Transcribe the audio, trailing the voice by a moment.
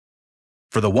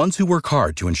For the ones who work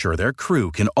hard to ensure their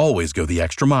crew can always go the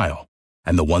extra mile,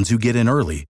 and the ones who get in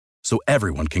early so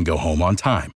everyone can go home on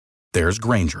time, there's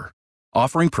Grainger,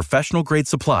 offering professional-grade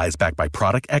supplies backed by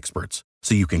product experts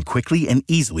so you can quickly and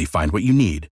easily find what you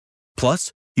need.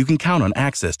 Plus, you can count on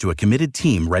access to a committed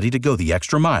team ready to go the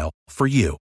extra mile for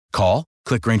you. Call,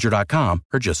 click Grainger.com,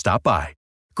 or just stop by.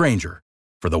 Grainger,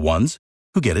 for the ones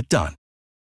who get it done.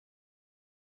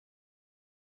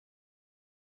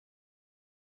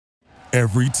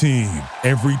 Every team,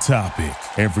 every topic,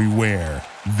 everywhere.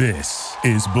 This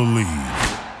is Believe.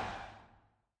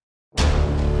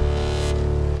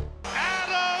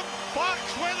 Adam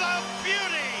Bucks with a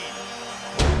beauty.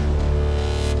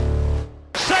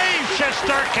 Save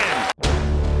Shesterkin.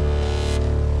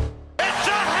 It's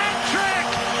a hat trick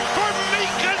for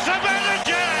Mika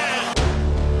Zibanejad.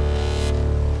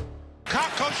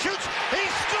 Kakko shoots. He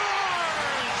scores.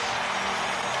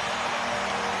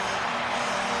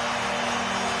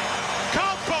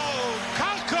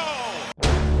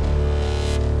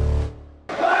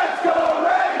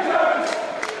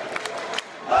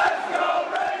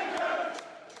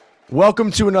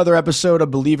 Welcome to another episode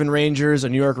of Believe in Rangers, a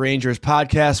New York Rangers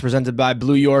podcast presented by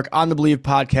Blue York on the Believe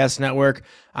Podcast Network.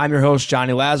 I'm your host,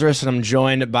 Johnny Lazarus, and I'm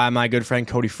joined by my good friend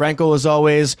Cody Frankel, as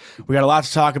always. We got a lot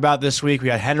to talk about this week. We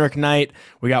got Henrik night.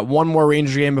 We got one more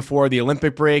Ranger game before the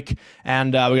Olympic break, and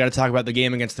we got to talk about the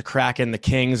game against the Kraken, the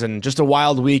Kings, and just a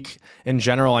wild week in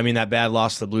general. I mean, that bad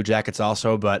loss to the Blue Jackets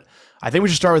also, but I think we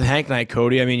should start with Hank night,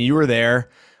 Cody. I mean, you were there.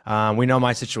 We know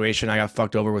my situation. I got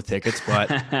fucked over with tickets,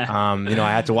 but I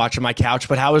had to watch on my couch.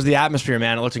 But how was the atmosphere,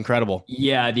 man? It looked incredible.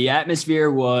 Yeah, the atmosphere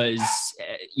was,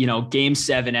 Game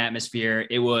 7 atmosphere.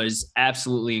 It was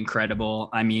absolutely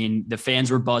incredible. I mean, the fans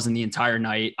were buzzing the entire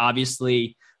night.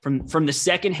 Obviously, from the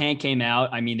second Hank came out,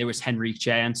 I mean, there was Henrik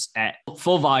chants at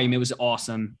full volume. It was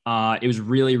awesome. It was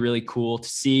really, really cool to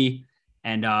see.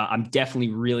 And I'm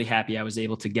definitely really happy I was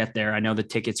able to get there. I know the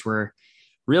tickets were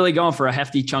really going for a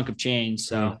hefty chunk of change.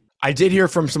 So I did hear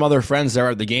from some other friends there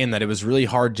at the game that it was really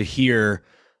hard to hear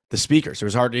the speakers. It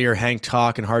was hard to hear Hank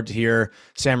talk and hard to hear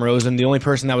Sam Rosen. The only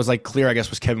person that was clear, I guess,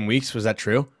 was Kevin Weeks. Was that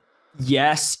true?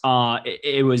 Yes.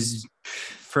 It was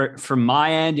from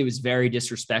my end. It was very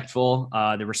disrespectful.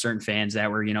 There were certain fans that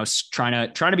were,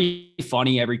 trying to be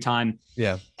funny every time.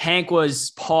 Yeah. Hank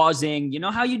was pausing,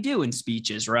 how you do in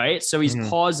speeches, right? So he's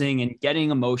pausing and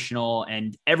getting emotional,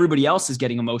 and everybody else is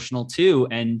getting emotional too.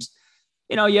 And,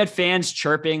 you had fans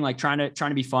chirping, trying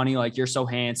to be funny, like, you're so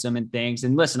handsome and things.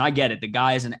 And listen, I get it. The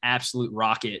guy is an absolute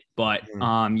rocket, but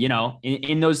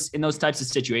in those types of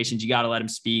situations, you got to let him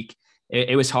speak.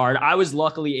 It was hard. I was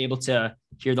luckily able to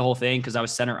hear the whole thing because I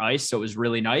was center ice, so it was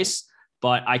really nice.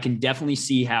 But I can definitely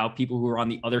see how people who were on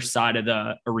the other side of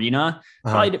the arena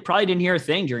probably didn't hear a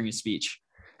thing during his speech.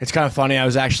 It's kind of funny. I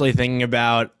was actually thinking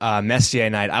about Messier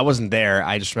night. I wasn't there.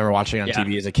 I just remember watching it on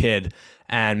TV as a kid.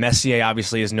 And Messier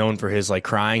obviously is known for his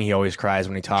crying. He always cries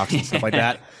when he talks and stuff like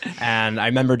that. And I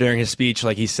remember during his speech,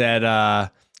 he said,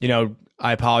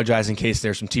 I apologize in case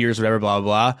there's some tears, whatever, blah,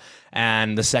 blah, blah.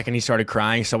 And the second he started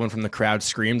crying, someone from the crowd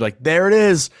screamed, there it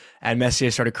is. And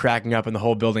Messier started cracking up, and the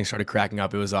whole building started cracking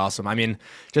up. It was awesome. I mean,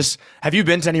 have you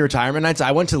been to any retirement nights?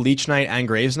 I went to Leech night and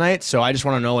Graves night, so I just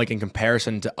want to know, in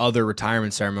comparison to other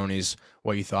retirement ceremonies,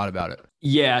 what you thought about it.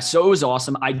 Yeah, so it was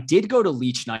awesome. I did go to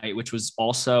Leech night, which was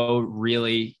also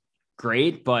really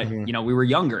great, but, we were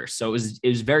younger, so it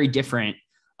was very different.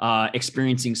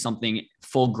 Experiencing something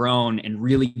full grown and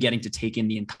really getting to take in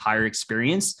the entire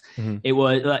experience. It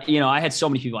was, I had so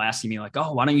many people asking me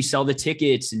oh, why don't you sell the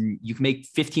tickets and you can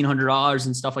make $1,500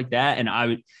 and stuff like that. And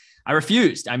I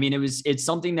refused. I mean, it's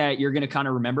something that you're going to kind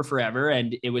of remember forever.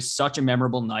 And it was such a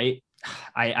memorable night.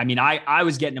 I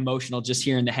was getting emotional just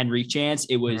hearing the Henrik chants.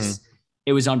 It was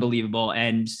unbelievable.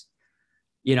 And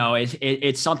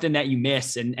it's something that you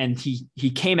miss. And he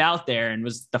came out there and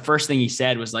was the first thing he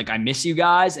said was I miss you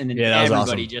guys. And then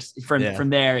everybody awesome. Just from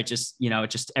there, it just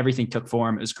everything took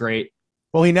form. It was great.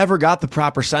 Well, he never got the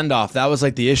proper send off. That was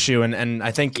the issue. And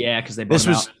I think because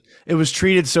it was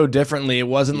treated so differently. It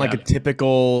wasn't it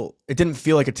didn't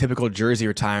feel like a typical Jersey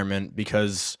retirement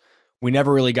because we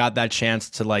never really got that chance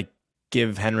to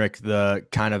give Henrik the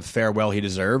kind of farewell he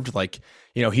deserved.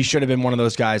 He should have been one of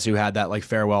those guys who had that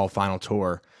farewell final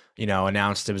tour,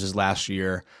 announced it was his last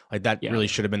year. Really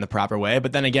should have been the proper way.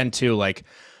 But then again, too,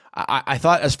 I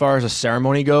thought as far as a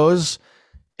ceremony goes,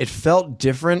 it felt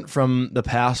different from the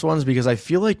past ones because I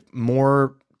feel like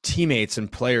more teammates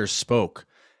and players spoke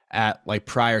at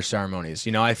prior ceremonies.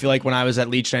 I feel like when I was at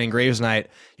Leech night and Graves night,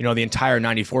 the entire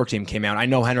 94 team came out. I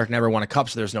know Henrik never won a cup,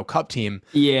 so there's no cup team.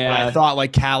 Yeah. But I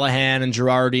thought Callahan and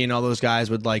Girardi and all those guys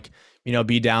would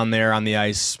be down there on the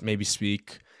ice, maybe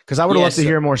speak. Because I would have loved to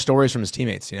hear more stories from his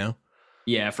teammates,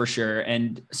 Yeah, for sure.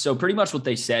 And so pretty much what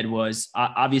they said was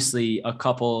obviously a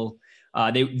couple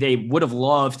they would have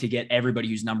loved to get everybody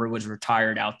whose number was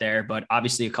retired out there, but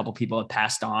obviously a couple people had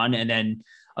passed on, and then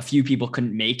a few people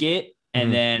couldn't make it.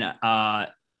 And then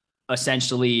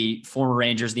essentially former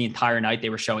Rangers the entire night, they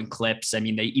were showing clips. I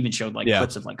mean, they even showed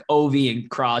clips of Ovi and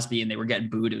Crosby, and they were getting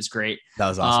booed. It was great. That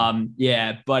was awesome.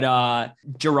 But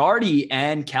Girardi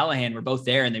and Callahan were both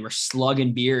there, and they were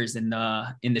slugging beers in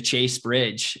the Chase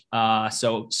Bridge.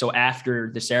 So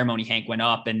after the ceremony, Hank went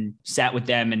up and sat with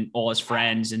them and all his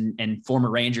friends and former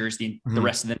Rangers the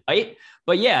rest of the night.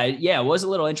 But yeah, it was a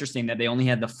little interesting that they only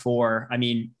had the 4. I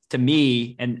mean, to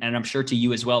me, and I'm sure to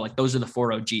you as well, those are the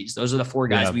 4 OGs. Those are the 4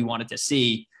 guys we wanted to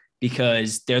see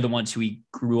because they're the ones who we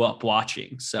grew up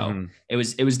watching. So it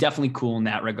was definitely cool in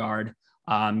that regard.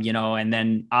 And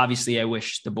then obviously I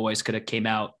wish the boys could have came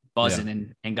out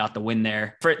buzzing and got the win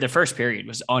there. For the first period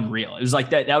was unreal. It was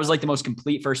like that was like the most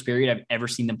complete first period I've ever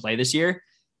seen them play this year.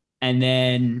 And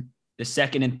then the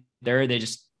second and third, they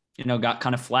just, got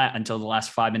kind of flat until the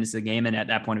last 5 minutes of the game. And at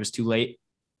that point, it was too late.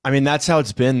 I mean, that's how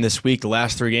it's been this week. The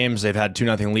last 3 games, they've had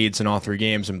 2-0 leads in all 3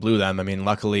 games and blew them. I mean,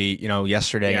 luckily,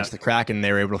 yesterday against the Kraken,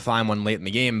 they were able to find one late in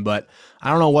the game, but I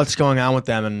don't know what's going on with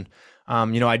them. And,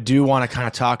 I do want to kind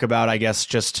of talk about, I guess,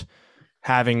 just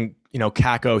having,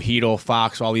 Kakko, Hedel,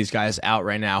 Fox, all these guys out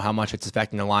right now, how much it's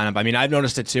affecting the lineup. I mean, I've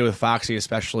noticed it too with Foxy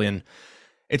especially, and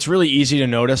it's really easy to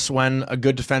notice when a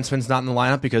good defenseman's not in the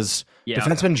lineup because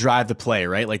defensemen drive the play,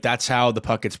 right? That's how the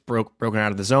puck gets broken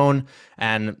out of the zone,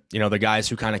 and the guys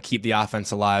who kind of keep the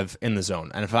offense alive in the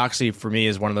zone. And Foxy, for me,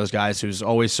 is one of those guys who's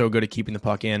always so good at keeping the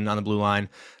puck in on the blue line,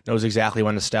 knows exactly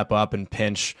when to step up and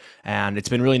pinch. And it's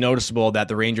been really noticeable that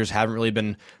the Rangers haven't really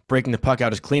been breaking the puck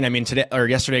out as clean. I mean,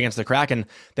 yesterday against the Kraken,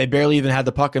 they barely even had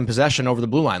the puck in possession over the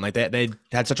blue line. They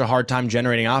had such a hard time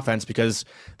generating offense because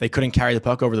they couldn't carry the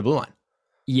puck over the blue line.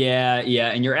 Yeah.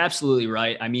 And you're absolutely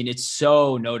right. I mean, it's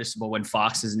so noticeable when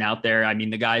Fox isn't out there. I mean,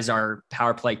 the guy's our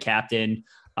power play captain.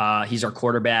 He's our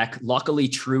quarterback. Luckily,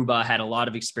 Trouba had a lot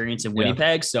of experience in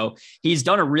Winnipeg, so he's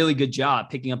done a really good job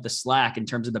picking up the slack in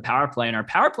terms of the power play. And our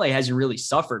power play hasn't really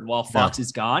suffered while Fox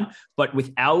is gone. But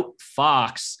without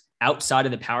Fox outside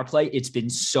of the power play, it's been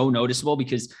so noticeable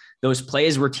because those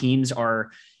plays where teams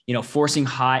are, forcing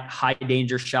high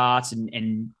danger shots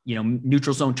and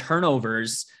neutral zone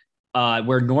turnovers,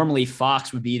 where normally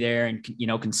Fox would be there and,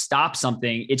 can stop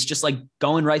something. It's just like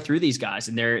going right through these guys,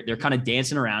 and they're kind of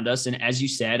dancing around us. And as you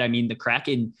said, I mean, the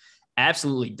Kraken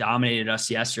absolutely dominated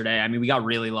us yesterday. I mean, we got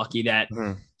really lucky that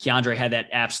Keandre had that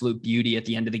absolute beauty at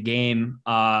the end of the game,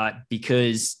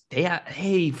 because they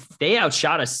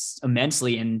outshot us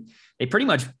immensely, and they pretty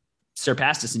much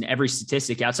surpassed us in every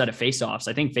statistic outside of faceoffs.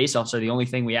 I think faceoffs are the only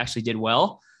thing we actually did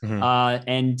well.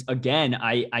 And again,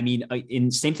 I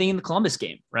mean, same thing in the Columbus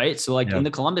game, right? So in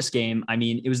the Columbus game, I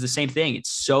mean, it was the same thing.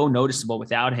 It's so noticeable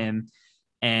without him.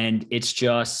 And it's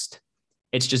just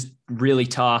really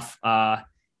tough.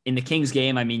 In the Kings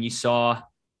game, I mean, you saw,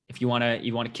 if you want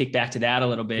to kick back to that a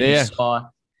little bit,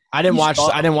 I didn't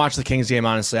watch the Kings game,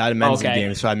 honestly. I had a men's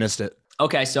game, so I missed it.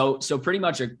 Okay. So pretty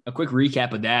much a quick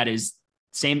recap of that is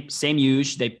same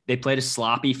huge. They played a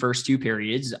sloppy first 2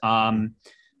 periods.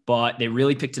 But they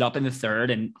really picked it up in the third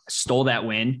and stole that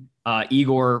win.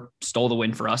 Igor stole the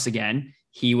win for us again.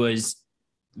 He was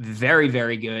very,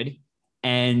 very good.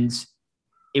 And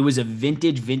it was a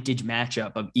vintage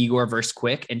matchup of Igor versus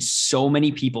Quick. And so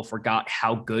many people forgot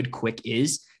how good Quick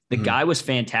is. The guy was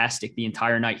fantastic the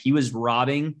entire night. He was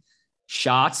robbing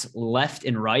shots left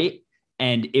and right.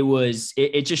 And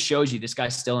it just shows you this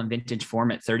guy's still in vintage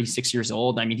form at 36 years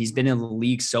old. I mean, he's been in the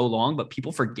league so long, but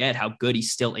people forget how good he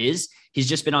still is. He's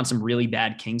just been on some really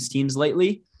bad Kings teams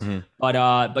lately. But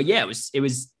yeah, it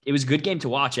was a good game to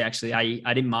watch. Actually,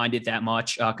 I didn't mind it that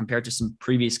much compared to some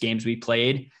previous games we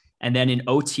played. And then in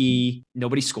OT,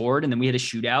 nobody scored. And then we had a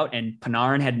shootout, and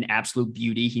Panarin had an absolute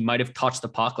beauty. He might've touched the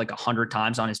puck 100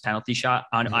 times on his penalty shot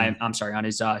on his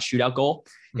shootout goal.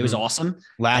 It was awesome.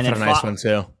 Laugh at a nice one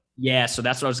too. Yeah, so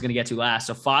that's what I was going to get to last.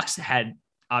 So Fox had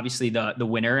obviously the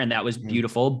winner, and that was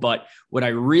beautiful. But what I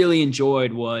really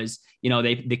enjoyed was,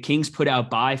 the Kings put out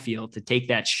Byfield to take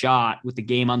that shot with the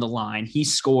game on the line. He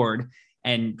scored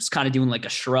and was kind of doing a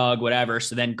shrug, whatever.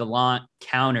 So then Gallant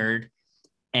countered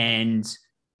and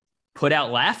put out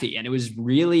Laffy, and it was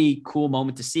really cool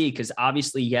moment to see, because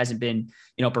obviously he hasn't been,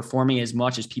 performing as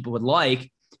much as people would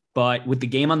like. But with the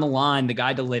game on the line, the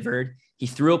guy delivered. He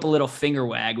threw up a little finger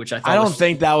wag, which I don't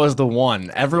think that was the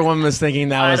one. Everyone was thinking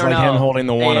that was him holding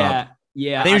the one up.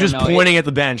 Yeah, I think he was just pointing at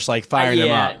the bench, like firing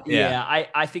them up. Yeah.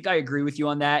 I think I agree with you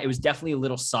on that. It was definitely a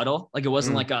little subtle. Like it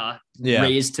wasn't like a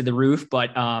raise to the roof,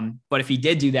 but if he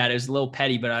did do that, it was a little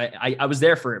petty, but I was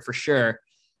there for it for sure.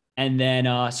 And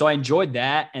then, so I enjoyed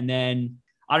that. And then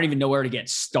I don't even know where to get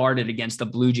started against the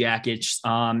Blue Jackets.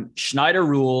 Schneider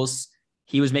rules.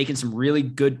 He was making some really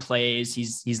good plays.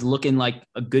 He's looking like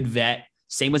a good vet.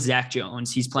 Same with Zach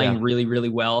Jones. He's playing really, really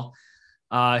well.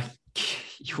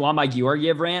 You want my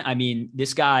Georgiev rant? I mean,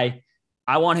 this guy,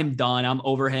 I want him done. I'm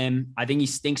over him. I think he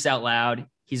stinks out loud.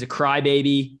 He's a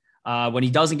crybaby. When he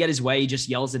doesn't get his way, he just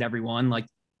yells at everyone. Like,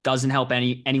 doesn't help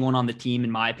anyone on the team,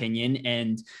 in my opinion.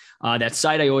 And that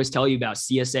site I always tell you about,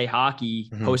 CSA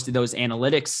Hockey, posted those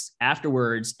analytics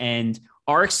afterwards. And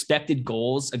our expected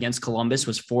goals against Columbus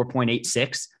was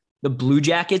 4.86. The Blue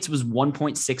Jackets was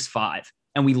 1.65.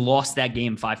 And we lost that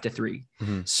game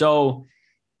 5-3. So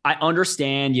I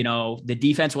understand, the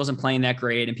defense wasn't playing that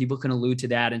great and people can allude to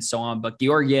that and so on. But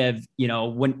Georgiev,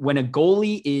 when a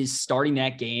goalie is starting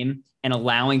that game and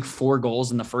allowing 4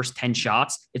 goals in the first 10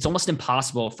 shots, it's almost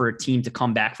impossible for a team to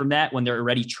come back from that when they're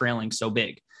already trailing so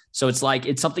big. So it's like,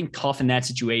 it's something tough in that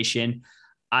situation.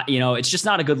 It's just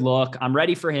not a good look. I'm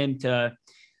ready to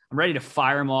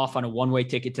fire him off on a one-way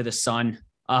ticket to the sun.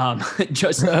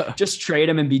 Just trade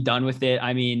him and be done with it.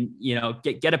 I mean,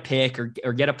 get a pick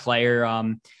or get a player.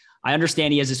 I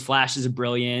understand he has his flashes of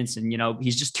brilliance and,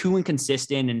 he's just too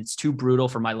inconsistent and it's too brutal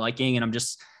for my liking. And I'm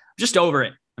just over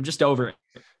it. I'm just over it.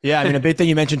 Yeah. I mean, a big thing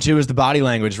you mentioned too is the body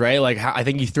language, right? Like I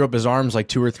think he threw up his arms like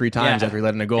 2 or 3 times after he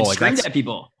let in a goal. Like screamed at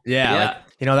people. Yeah.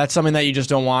 Like, that's something that you just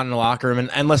don't want in the locker room.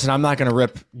 And listen, I'm not going to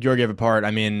rip Georgiev apart.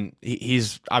 I mean,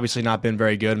 he's obviously not been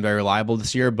very good and very reliable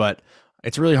this year, but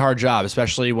it's a really hard job,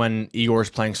 especially when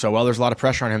Igor's playing so well. There's a lot of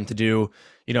pressure on him to do,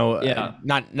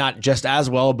 not just as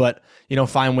well, but,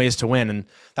 find ways to win. And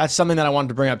that's something that I wanted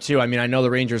to bring up too. I mean, I know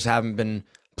the Rangers haven't been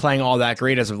playing all that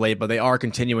great as of late, but they are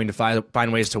continuing to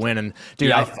find ways to win. And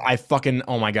dude, I fucking,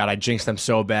 oh my God, I jinxed them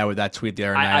so bad with that tweet the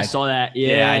other night. I saw that.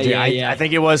 I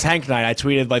think it was Hank night. I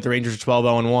tweeted like the Rangers are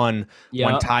 12-0-1,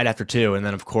 one tied after 2. And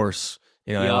then of course,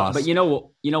 they lost. But you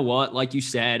know what? Like you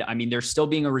said, I mean, they're still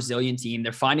being a resilient team.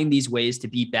 They're finding these ways to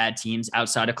beat bad teams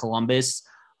outside of Columbus.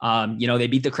 They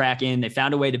beat the Kraken. They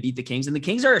found a way to beat the Kings, and the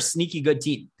Kings are a sneaky good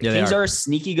team. The Kings are a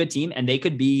sneaky good team, and they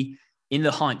could be in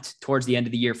the hunt towards the end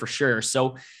of the year for sure.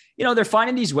 So, they're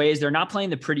finding these ways. They're not playing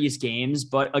the prettiest games,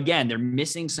 but again, they're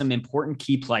missing some important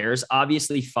key players.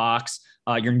 Obviously, Fox.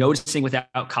 You're noticing without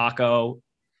Kakko.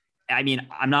 I mean,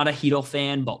 I'm not a Hedl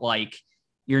fan, but like,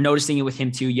 you're noticing it with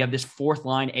him too. You have this 4th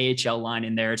line AHL line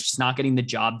in there. It's just not getting the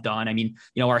job done. I mean,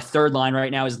 our 3rd line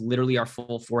right now is literally our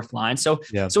full 4th line. So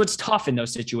it's tough in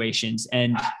those situations.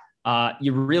 And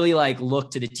you really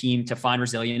look to the team to find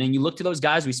resilience. And you look to those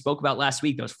guys we spoke about last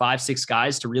week, those 5-6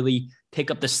 guys to really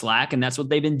pick up the slack. And that's what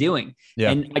they've been doing.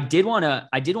 Yeah. And I did want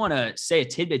to say a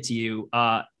tidbit to you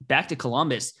back to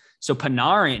Columbus. So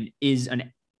Panarin is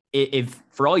if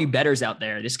for all you bettors out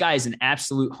there, this guy is an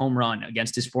absolute home run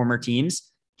against his former teams.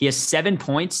 He has 7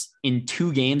 points in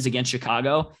 2 games against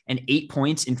Chicago and 8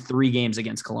 points in 3 games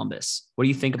against Columbus. What do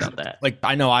you think about that? Like,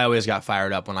 I know I always got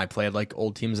fired up when I played like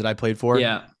old teams that I played for.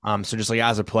 Yeah. So just like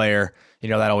as a player,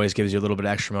 that always gives you a little bit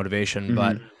of extra motivation.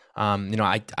 But,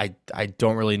 I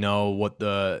don't really know what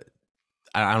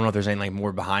I don't know if there's anything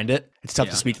more behind it. It's tough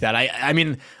to speak to that. I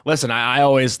mean, listen, I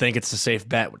always think it's a safe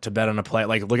bet to bet on a play.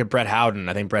 Like, look at Brett Howden.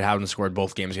 I think Brett Howden scored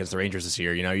both games against the Rangers this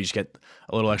year. You just get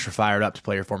a little extra fired up to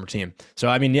play your former team. So,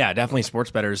 I mean, yeah, definitely sports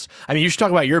bettors. I mean, you should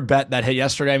talk about your bet that hit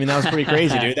yesterday. I mean, that was pretty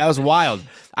crazy, dude. That was wild.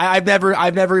 I've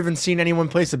never even seen anyone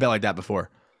place a bet like that before.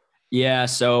 Yeah,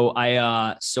 so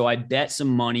I bet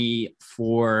some money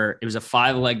it was a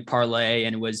 5-leg parlay,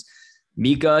 and it was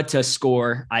Mika to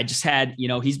score. I just had,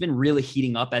 he's been really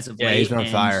heating up as of late. Yeah, he's been on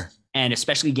fire. And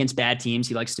especially against bad teams,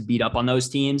 he likes to beat up on those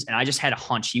teams. And I just had a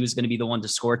hunch he was going to be the one to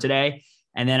score today.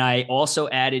 And then I also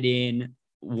added in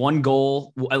 1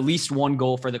 goal, at least 1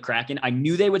 goal for the Kraken. I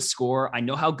knew they would score. I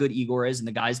know how good Igor is, and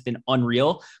the guy's been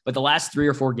unreal. But the last 3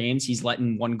 or 4 games, he's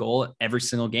letting 1 goal every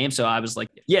single game. So I was like,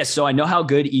 so I know how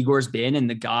good Igor's been, and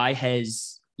the guy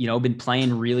has been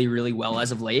playing really, really well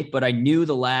as of late, but I knew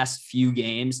the last few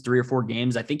games, 3 or 4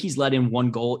 games, I think he's let in 1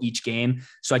 goal each game.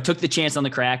 So I took the chance on the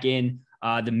Kraken.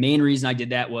 The main reason I did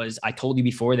that was I told you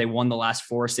before they won the last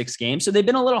 4 or 6 games. So they've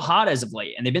been a little hot as of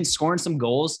late and they've been scoring some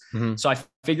goals. Mm-hmm. So I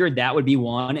figured that would be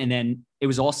one. And then it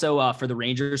was also for the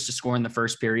Rangers to score in the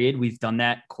first period. We've done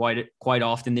that quite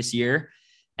often this year.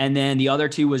 And then the other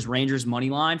 2 was Rangers money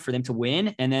line for them to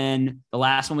win. And then the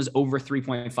last one was over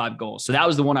 3.5 goals. So that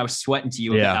was the one I was sweating to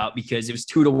you about because it was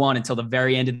 2-1 until the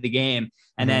very end of the game.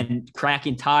 And then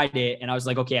Kraken tied it. And I was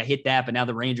like, okay, I hit that, but now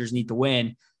the Rangers need to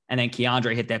win. And then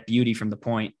Keandre hit that beauty from the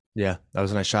point. Yeah, that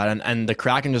was a nice shot. And the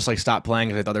Kraken just like stopped playing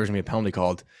because they thought there was gonna be a penalty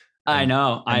called. I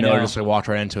know. Just like walked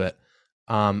right into it.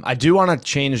 I do want to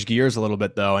change gears a little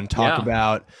bit though and talk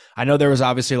about. I know there was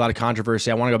obviously a lot of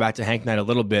controversy. I want to go back to Hank Knight a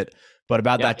little bit, but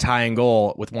about that tying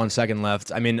goal with 1 second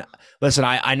left. I mean, listen,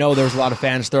 I know there was a lot of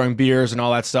fans throwing beers and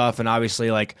all that stuff, and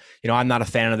obviously, like, you know, I'm not a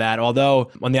fan of that.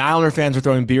 Although when the Islander fans were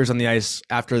throwing beers on the ice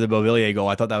after the Beauvillier goal,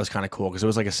 I thought that was kind of cool because it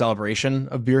was like a celebration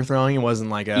of beer throwing. It wasn't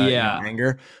like a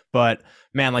anger, but.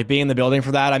 Man, like being in the building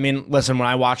for that. I mean, listen, when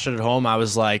I watched it at home, I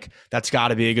was like, that's got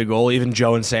to be a good goal. Even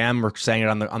Joe and Sam were saying it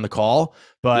on the call.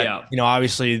 But, you know,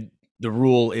 obviously the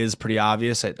rule is pretty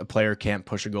obvious that a player can't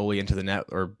push a goalie into the net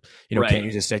or, you know, can't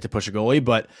use his stick to push a goalie.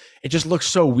 But it just looks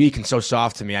so weak and so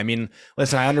soft to me. I mean,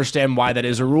 listen, I understand why that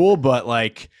is a rule, but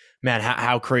like, man,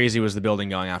 how crazy was the building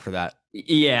going after that?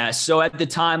 Yeah. So at the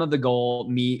time of the goal,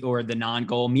 the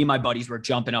non-goal, me and my buddies were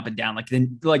jumping up and down.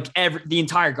 The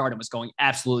entire garden was going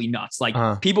absolutely nuts.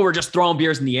 Like people were just throwing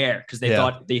beers in the air because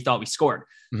they thought we scored.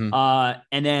 Mm-hmm.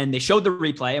 And then they showed the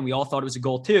replay and we all thought it was a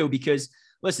goal too, because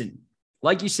listen,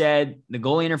 like you said, the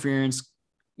goalie interference,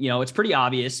 you know, it's pretty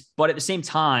obvious, but at the same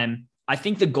time, I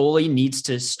think the goalie needs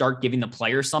to start giving the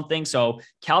player something. So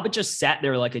Calvert just sat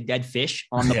there like a dead fish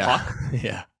on the puck.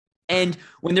 Yeah. And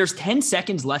when there's 10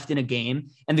 seconds left in a game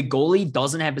and the goalie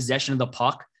doesn't have possession of the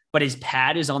puck, but his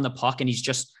pad is on the puck and he's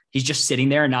just sitting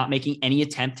there and not making any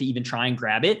attempt to even try and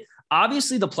grab it,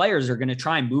 obviously the players are going to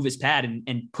try and move his pad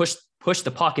and push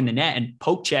the puck in the net and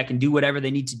poke check and do whatever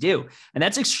they need to do. And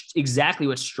that's exactly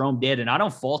what Strome did. And I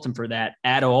don't fault him for that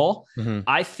at all. Mm-hmm.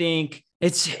 I think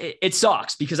it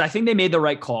sucks because I think they made the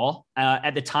right call.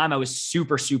 At the time I was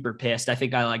super, super pissed. I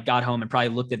think I got home and probably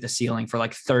looked at the ceiling for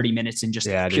like 30 minutes in just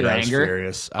pure anger. I was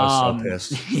furious. I was so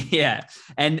pissed. Yeah.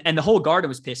 And the whole garden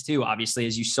was pissed too, obviously,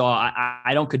 as you saw.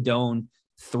 I don't condone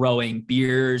throwing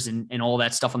beers and all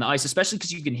that stuff on the ice, especially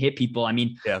because you can hit people. I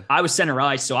mean, I was center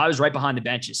ice, so I was right behind the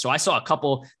benches. So I saw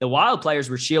the Wild players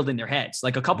were shielding their heads.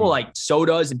 Like a couple like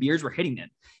sodas and beers were hitting them.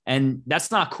 And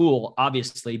that's not cool,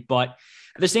 obviously. But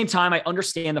at the same time, I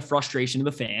understand the frustration of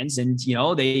the fans. And, you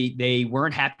know, they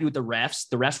weren't happy with the refs.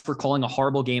 The refs were calling a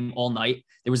horrible game all night.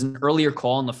 There was an earlier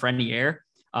call in Lafreniere.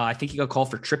 I think he got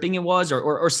called for tripping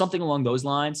or something along those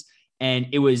lines. And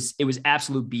it was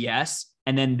absolute BS.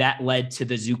 And then that led to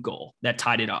the Zook goal that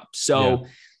tied it up. So,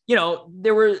 you know,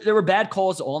 there were bad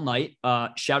calls all night.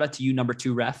 Shout out to you, number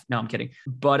 2 ref. No, I'm kidding.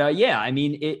 But I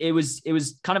mean, it was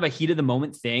kind of a heat of the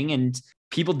moment thing. And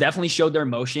people definitely showed their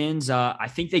emotions. I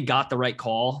think they got the right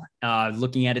call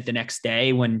looking at it the next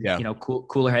day when, you know,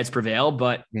 cooler heads prevail,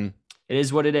 but it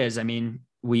is what it is. I mean,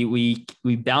 we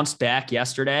bounced back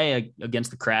yesterday against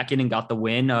the Kraken and got the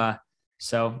win.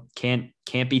 So can't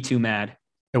be too mad.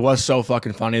 It was so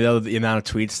fucking funny though, the amount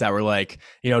of tweets that were like,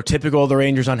 you know, typical of the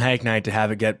Rangers on Hank Night to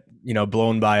have it get, you know,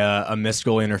 blown by a missed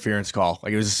goal interference call.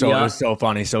 Like it was so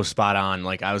funny, so spot on.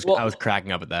 Like I was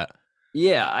cracking up at that.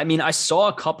 Yeah. I mean, I saw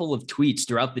a couple of tweets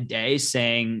throughout the day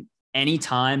saying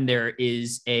anytime there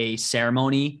is a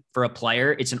ceremony for a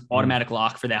player, it's an automatic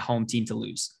lock for that home team to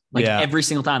lose. Like every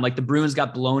single time. Like the Bruins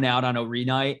got blown out on O'Reilly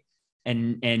night.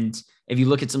 And if you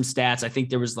look at some stats, I think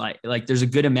there was like there's a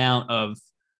good amount of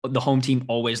the home team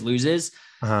always loses.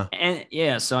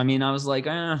 And so I mean, I was like,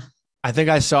 I think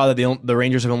I saw that the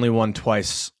Rangers have only won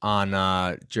twice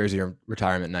on jersey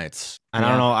retirement nights. And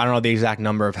I don't know the exact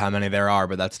number of how many there are,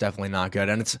 but that's definitely not good.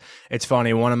 And it's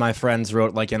funny. One of my friends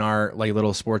wrote like in our like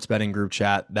little sports betting group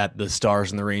chat that the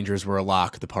Stars and the Rangers were a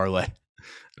lock, the parlay.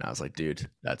 And I was like, dude,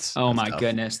 that's my tough.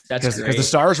 Goodness. That's great. Because the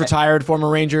Stars retired former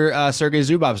Ranger Sergei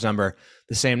Zubov's number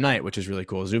the same night, which is really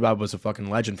cool. Zubov was a fucking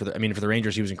legend for the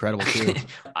Rangers. He was incredible too.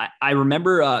 I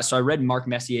remember, so I read Mark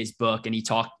Messier's book and he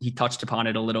touched upon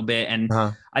it a little bit. And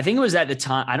I think it was at the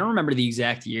time, I don't remember the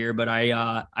exact year, but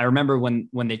I remember when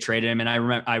they traded him, and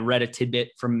I read a tidbit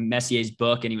from Messier's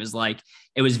book, and he was like,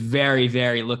 it was very,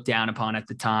 very looked down upon at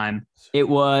the time. It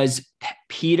was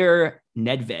Peter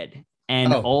Nedved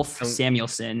and Ulf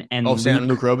Samuelsson and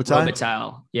Luke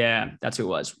Robitaille. Yeah, that's who it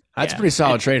was. That's a pretty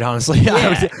solid trade, honestly.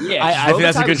 I think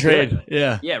that's a good trade. Good.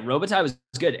 Yeah, Robitaille was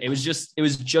good. It was just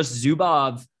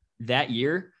Zubov that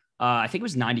year. I think it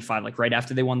was 95, like right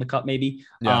after they won the cup, maybe.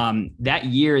 Yeah. That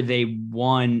year they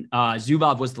won.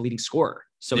 Zubov was the leading scorer,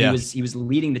 so he was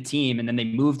leading the team, and then they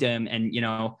moved him. And you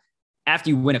know, after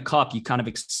you win a cup, you kind of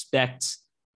expect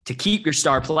to keep your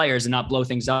star players and not blow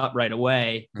things up right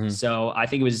away. So I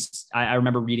think it was, I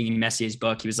remember reading in Messier's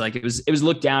book, he was like, it was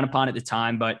looked down upon at the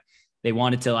time, but they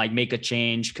wanted to like make a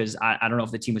change. Cause I don't know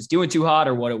if the team was doing too hot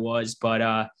or what it was,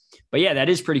 but yeah, that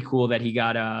is pretty cool that he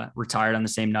got retired on the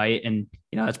same night. And,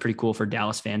 you know, that's pretty cool for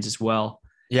Dallas fans as well.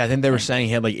 Yeah. I think they were saying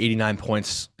he had like 89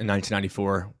 points in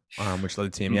 1994 which led the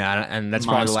team. Yeah, and that's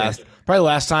Monster. probably the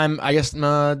last time. I guess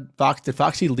did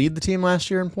Foxy lead the team last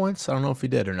year in points? I don't know if he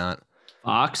did or not.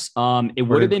 Fox. It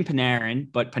would have been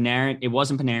Panarin, but it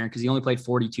wasn't Panarin because he only played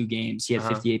 42 games. He had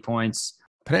 58 points.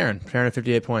 Panarin had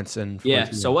 58 points and so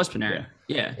it was Panarin.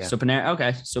 Yeah. So Panarin.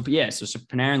 Okay. So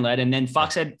Panarin led, and then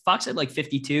Fox had like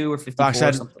 52 or 54. Fox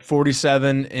had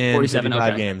 47 in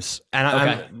 55 games.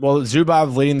 And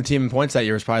Zubov leading the team in points that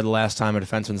year was probably the last time a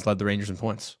defenseman's led the Rangers in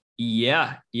points.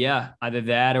 Yeah. Either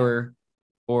that or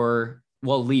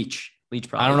Leach. Leach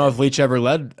probably. I don't know if Leach ever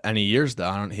led any years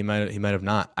though. He might have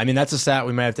not. I mean, that's a stat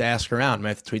we might have to ask around. We might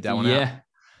have to tweet that one out.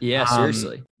 Yeah,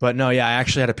 seriously. But no, I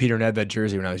actually had a Peter Nedved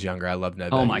jersey when I was younger. I loved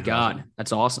Nedved. Oh my God.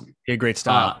 That's awesome. He had great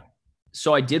style.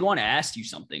 So I did want to ask you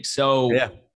something. So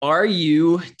are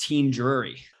you Team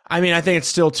Drury? I mean, I think it's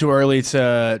still too early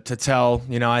to tell.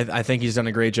 I think he's done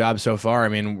a great job so far. I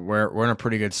mean, we're in a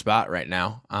pretty good spot right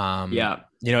now.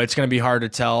 It's going to be hard to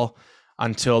tell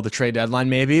until the trade deadline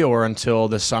maybe, or until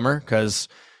the summer, because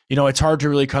it's hard to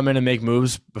really come in and make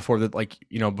moves before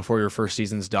before your first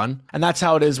season's done. And that's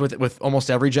how it is with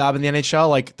almost every job in the NHL.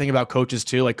 Like, think about coaches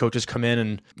too. Like, coaches come in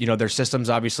and, their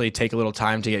systems obviously take a little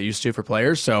time to get used to for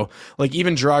players. So like,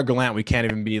 even Gerard Gallant, we can't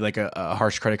even be like a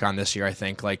harsh critic on this year. I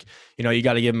think you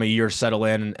got to give him a year to settle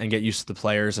in and get used to the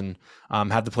players and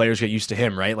have the players get used to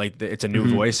him, right? Like, it's a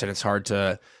new voice and it's hard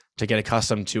to get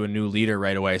accustomed to a new leader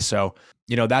right away. So,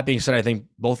 that being said, I think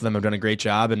both of them have done a great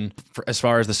job. And as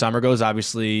far as the summer goes,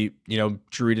 obviously,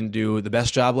 Drury didn't do the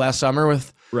best job last summer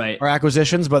with our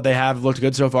acquisitions, but they have looked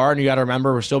good so far. And you got to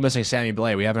remember, we're still missing Sammy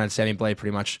Blais. We haven't had Sammy Blais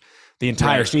pretty much the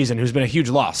entire season, who's been a huge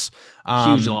loss.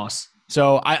 Huge loss.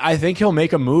 So I think he'll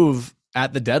make a move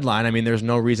at the deadline. I mean, there's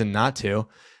no reason not to.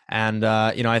 And,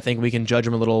 I think we can judge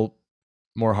him a little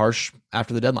more harsh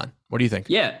after the deadline. What do you think?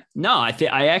 Yeah, no,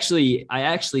 I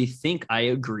actually think I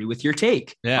agree with your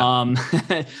take. Yeah. I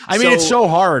mean, it's so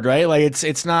hard, right? Like,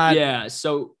 it's not. Yeah.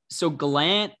 So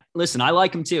Gallant, listen, I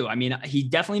like him too. I mean, he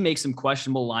definitely makes some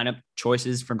questionable lineup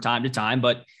choices from time to time,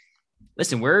 but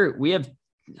listen, do we have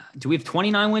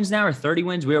 29 wins now or 30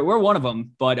 wins? We're one of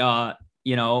them, but I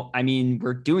mean,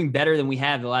 we're doing better than we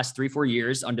have the last 3-4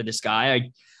 years under this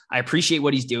guy. I appreciate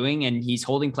what he's doing, and he's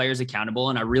holding players accountable,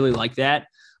 and I really like that.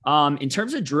 In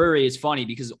terms of Drury, it's funny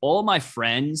because all of my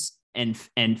friends and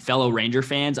fellow Ranger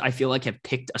fans, I feel like, have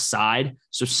picked a side.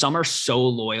 So some are so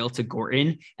loyal to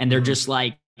Gorton, and they're just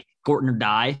like Gorton or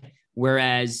die.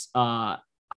 Whereas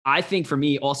I think for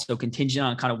me, also contingent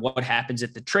on kind of what happens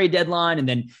at the trade deadline, and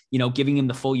then giving him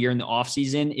the full year in the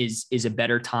offseason is a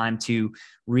better time to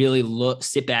really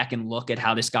sit back and look at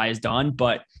how this guy is done.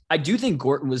 But I do think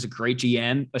Gorton was a great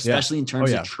GM, especially in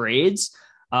terms of trades.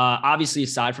 Obviously,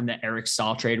 aside from the Eric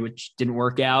Staal trade, which didn't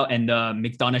work out, and the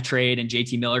McDonough trade and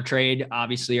JT Miller trade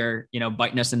obviously are,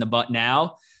 biting us in the butt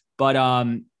now. But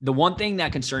the one thing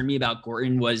that concerned me about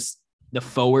Gorton was the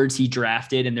forwards he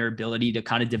drafted and their ability to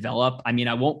kind of develop. I mean,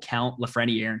 I won't count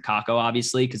Lafreniere and Kakko,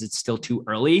 obviously, because it's still too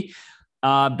early.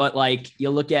 But like, you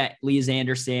look at Lias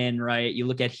Andersson, right? You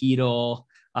look at Hedl,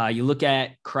 you look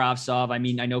at Kravtsov. I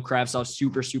mean, I know Kravtsov's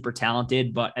super, super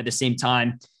talented, but at the same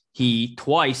time, he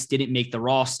twice didn't make the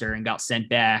roster and got sent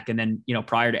back. And then,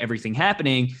 prior to everything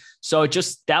happening. So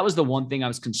that was the one thing I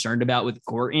was concerned about with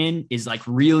Gorton, is like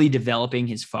really developing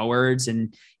his forwards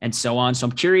and so on. So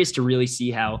I'm curious to really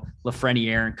see how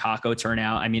Lafreniere and Kakko turn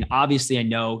out. I mean, obviously I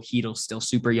know Hedl's still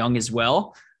super young as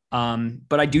well.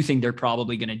 But I do think they're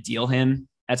probably going to deal him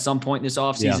at some point this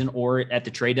offseason or at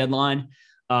the trade deadline.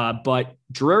 But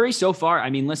Drury so far, I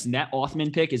mean, listen, that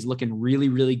Othman pick is looking really,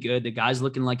 really good. The guy's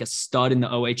looking like a stud in the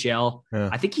OHL. Yeah.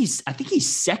 I think he's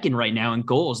second right now in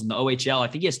goals in the OHL. I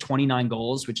think he has 29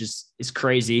 goals, which is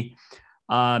crazy.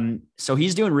 So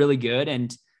he's doing really good.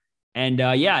 And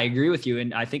yeah, I agree with you.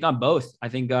 And I think on both. I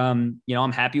think, I'm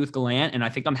happy with Gallant, and I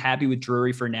think I'm happy with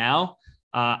Drury for now.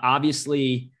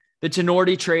 Obviously, the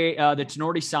Tenorti trade, the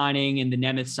Tenorti signing and the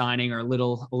Nemeth signing are a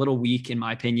little weak in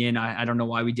my opinion. I don't know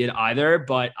why we did either,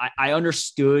 but I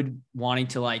understood wanting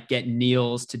to like get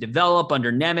Niels to develop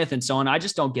under Nemeth and so on. I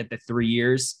just don't get the 3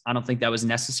 years. I don't think that was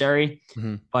necessary.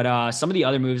 Mm-hmm. But some of the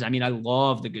other moves, I mean, I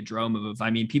love the Gaudreau move.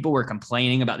 I mean, people were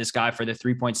complaining about this guy for the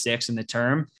 3.6 in the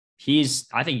term.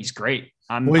 I think he's great.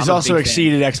 He's also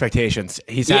exceeded expectations.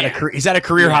 He's had a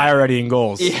career high already in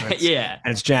goals. Yeah,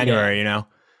 and it's January,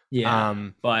 Yeah,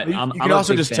 but you can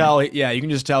also just tell. Yeah, you can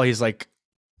just tell he's like,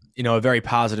 a very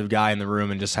positive guy in the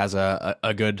room, and just has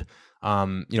a good,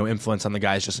 influence on the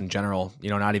guys just in general.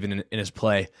 Not even in his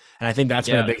play, and I think that's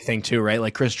been a big thing too, right?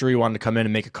 Like, Chris Drury wanted to come in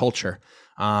and make a culture,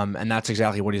 and that's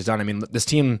exactly what he's done. I mean, this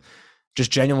team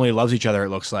just genuinely loves each other. It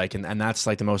looks like, and that's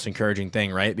like the most encouraging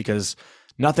thing, right? Because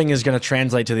nothing is going to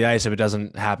translate to the ice if it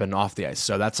doesn't happen off the ice.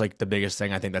 So that's like the biggest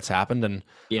thing I think that's happened. And,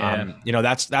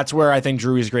 that's where I think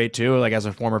Drury's great too. Like as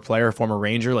a former player, former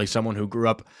Ranger, like someone who grew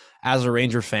up as a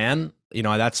Ranger fan,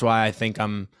 that's why I think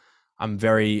I'm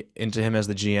very into him as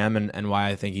the GM and why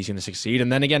I think he's going to succeed.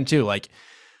 And then again too, like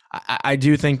I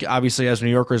do think obviously as New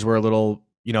Yorkers, we're a little,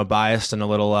 biased and a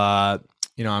little,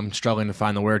 I'm struggling to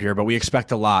find the word here, but we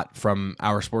expect a lot from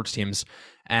our sports teams.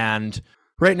 And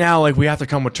right now, like we have to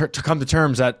come to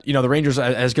terms that, the Rangers,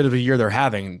 as good of a year they're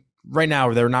having right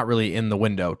now, they're not really in the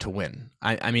window to win.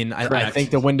 I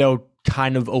think the window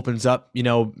kind of opens up,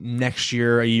 next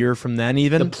year, a year from then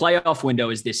even. The playoff window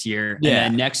is this year. Yeah.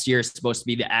 And then next year is supposed to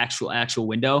be the actual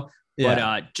window.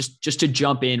 Yeah. But just to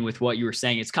jump in with what you were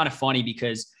saying, it's kind of funny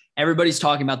because everybody's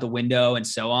talking about the window and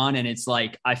so on. And it's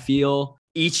like, I feel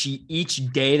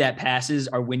each day that passes,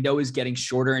 our window is getting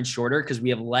shorter and shorter because we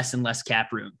have less and less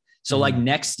cap room. So like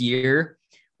next year,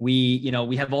 we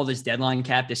have all this deadline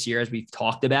cap this year, as we've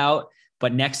talked about,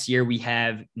 but next year we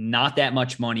have not that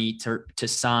much money to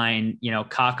sign,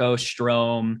 Kakko,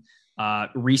 Strome,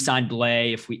 re-sign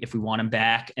Blais if we want him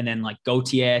back. And then like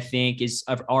Gauthier, I think is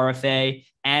of RFA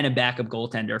and a backup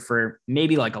goaltender for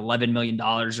maybe like $11 million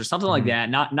or something like that.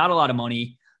 Not a lot of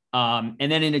money. And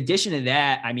then in addition to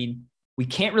that, we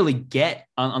can't really get,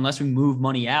 unless we move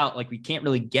money out, like we can't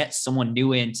really get someone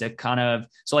new in to kind of,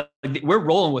 so like we're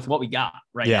rolling with what we got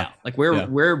right now. Like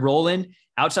we're rolling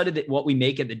outside of what we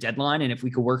make at the deadline. And if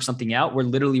we could work something out, we're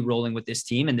literally rolling with this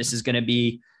team. And this is going to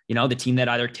be, the team that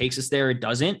either takes us there or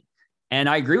doesn't. And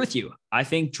I agree with you. I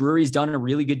think Drury's done a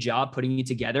really good job putting it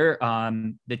together.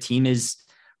 The team is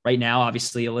right now,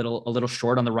 obviously a little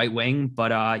short on the right wing,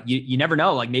 but you never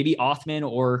know, like maybe Othman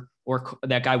or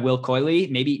that guy, Will Coyley,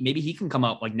 maybe he can come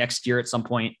up like next year at some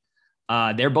point.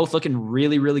 They're both looking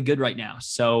really, really good right now.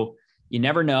 So you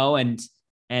never know. And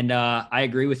I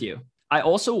agree with you. I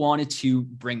also wanted to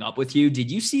bring up with you,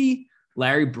 did you see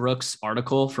Larry Brooks'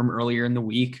 article from earlier in the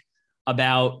week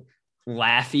about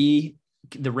Laffy,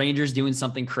 the Rangers doing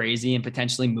something crazy and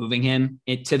potentially moving him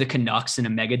to the Canucks in a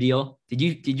mega deal? Did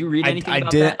you read anything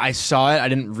about that? I saw it. I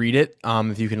didn't read it.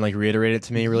 If you can like reiterate it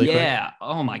to me really quick. Yeah.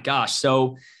 Oh my gosh.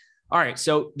 So, all right.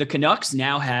 So the Canucks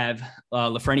now have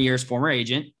Lafreniere's former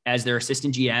agent as their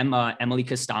assistant GM, Emily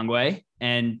Castangwe,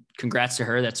 and congrats to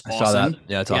her. That's awesome. I saw that.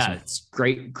 Yeah, it's awesome. Yeah, it's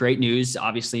great news,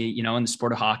 obviously, in the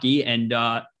sport of hockey. And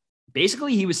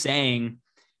basically he was saying,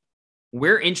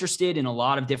 we're interested in a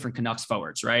lot of different Canucks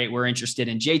forwards, right? We're interested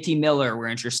in JT Miller. We're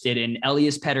interested in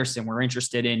Elias Pettersson. We're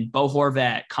interested in Bo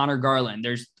Horvat, Connor Garland.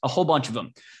 There's a whole bunch of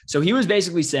them. So he was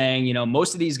basically saying,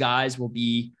 most of these guys will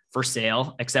be for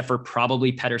sale, except for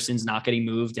probably Pettersson's not getting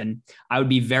moved. And I would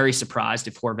be very surprised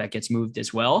if Horvat gets moved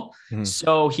as well. Mm-hmm.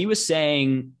 So he was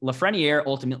saying Lafreniere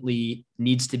ultimately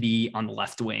needs to be on the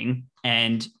left wing.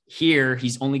 And here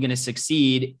he's only going to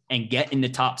succeed and get in the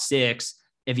top six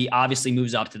if he obviously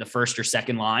moves up to the first or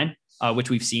second line, which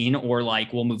we've seen, or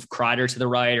like we'll move Kreider to the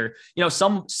right, or,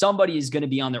 somebody is going to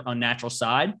be on their unnatural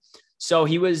side. So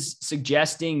he was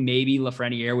suggesting maybe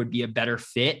Lafreniere would be a better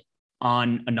fit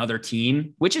on another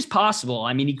team, which is possible.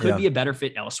 He could be a better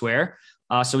fit elsewhere.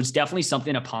 So it's definitely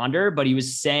something to ponder, but he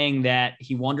was saying that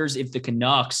he wonders if the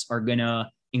Canucks are going to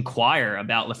inquire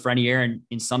about Lafreniere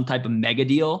in some type of mega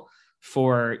deal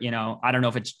for, I don't know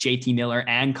if it's JT Miller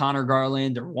and Connor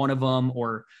Garland or one of them,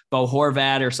 or Bo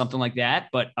Horvat or something like that,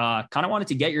 but kind of wanted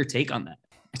to get your take on that.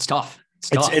 It's tough.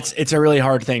 It's a really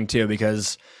hard thing too,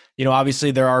 because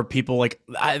obviously there are people like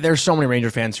there's so many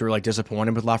Ranger fans who are like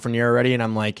disappointed with Lafreniere already. And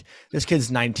I'm like, this kid's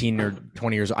 19 or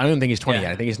 20 years old. I don't even think he's 20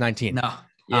 yet. I think he's 19. No.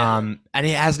 Yeah. And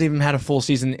he hasn't even had a full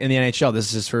season in the NHL. This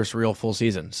is his first real full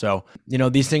season. So,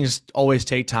 these things always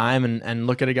take time, and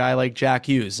look at a guy like Jack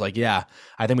Hughes. Like, yeah,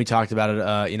 I think we talked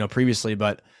about it, previously,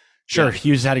 but sure.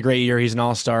 Hughes had a great year. He's an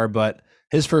all-star, but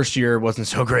his first year wasn't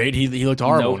so great. He looked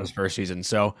horrible in his first season.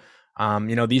 So,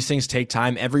 these things take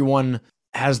time. Everyone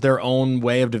has their own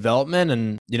way of development,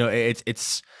 and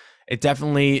it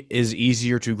definitely is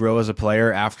easier to grow as a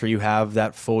player after you have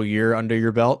that full year under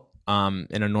your belt. In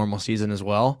a normal season as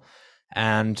well.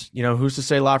 And, who's to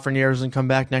say Lafreniere doesn't come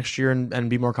back next year and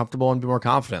be more comfortable and be more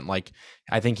confident? Like,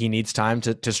 I think he needs time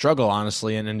to struggle,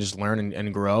 honestly, and just learn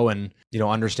and grow and,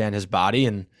 understand his body.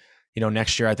 And,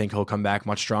 next year, I think he'll come back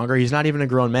much stronger. He's not even a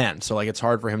grown man. So, like, it's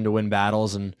hard for him to win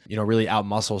battles and, really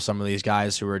outmuscle some of these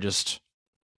guys who are just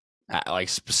like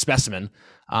specimen.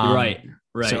 Right.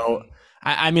 So,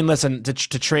 listen, to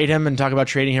trade him and talk about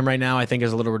trading him right now, I think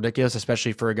is a little ridiculous,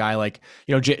 especially for a guy like,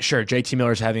 sure, JT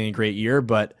Miller's having a great year,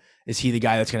 but is he the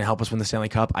guy that's going to help us win the Stanley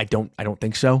Cup? I don't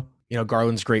think so.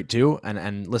 Garland's great too.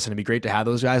 And listen, it'd be great to have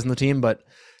those guys on the team, but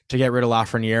to get rid of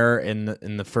Lafreniere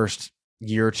in the first,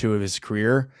 year or two of his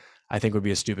career, I think would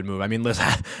be a stupid move. I mean, listen,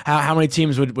 how many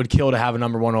teams would kill to have a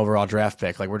number 1 overall draft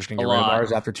pick? Like, we're just gonna get rid of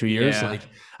ours after 2 years. Yeah. Like,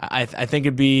 I think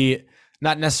it'd be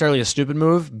not necessarily a stupid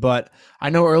move, but I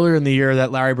know earlier in the year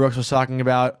that Larry Brooks was talking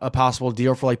about a possible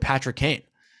deal for like Patrick Kane.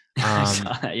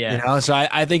 So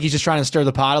I think he's just trying to stir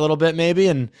the pot a little bit, maybe,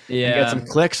 and get some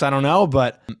clicks. I don't know,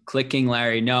 but clicking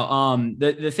Larry. No,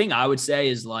 the thing I would say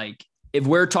is, like, if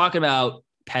we're talking about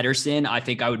Pedersen, I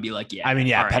think I would be like, yeah. I mean,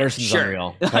 yeah, Pedersen's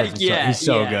unreal. He's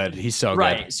so good. He's so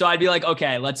good. So I'd be like,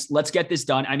 okay, let's get this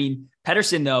done. I mean,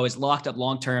 Pedersen though is locked up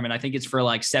long term, and I think it's for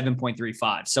like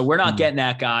 7.35. So we're not getting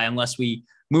that guy unless we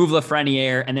move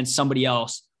Lafreniere and then somebody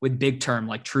else with big term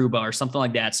like Trouba or something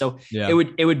like that. So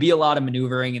it would be a lot of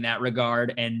maneuvering in that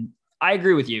regard. And I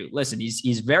agree with you. Listen,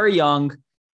 he's very young.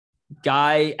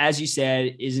 Guy, as you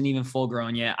said, isn't even full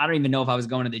grown yet. I don't even know if I was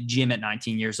going to the gym at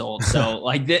 19 years old. So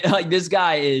like this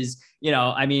guy is,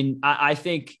 I mean, I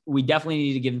think we definitely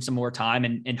need to give him some more time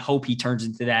and hope he turns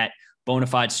into that bona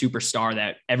fide superstar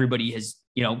that everybody has,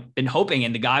 been hoping.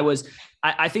 And the guy was,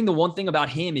 I think the one thing about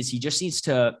him is he just needs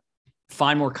to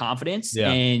find more confidence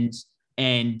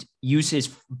and use his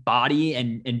body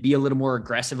and be a little more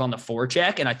aggressive on the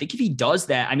forecheck. And I think if he does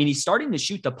that, I mean, he's starting to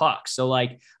shoot the puck. So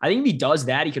like, I think if he does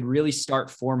that, he could really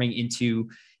start forming into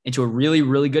a really,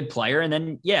 really good player. And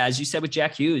then, as you said with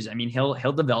Jack Hughes, I mean, he'll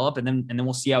develop and then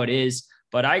we'll see how it is.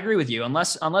 But I agree with you.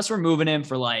 Unless we're moving him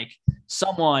for like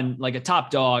someone like a top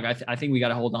dog, I think we got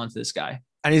to hold on to this guy.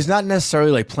 And he's not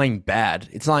necessarily like playing bad.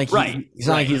 It's not like he's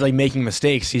not like he's like making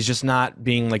mistakes. He's just not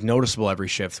being like noticeable every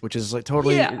shift, which is like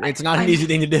totally, it's not an easy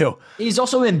thing to do. He's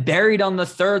also been buried on the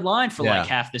third line for like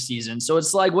half the season. So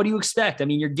it's like, what do you expect? I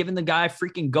mean, you're giving the guy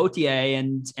freaking Gauthier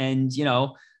and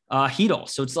Hedl.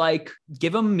 So it's like,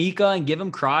 give him Mika and give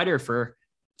him Kreider for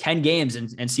 10 games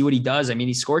and see what he does. I mean,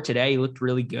 he scored today. He looked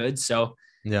really good. So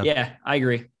I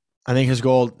agree. I think his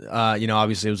goal,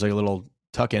 obviously it was like a little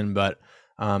tuck in, but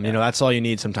that's all you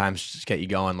need sometimes to just get you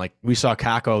going. Like we saw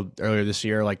Kakko earlier this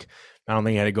year. Like I don't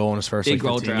think he had a goal in his first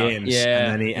 15 games.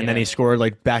 Yeah, and then he scored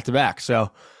like back to back.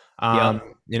 So,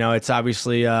 it's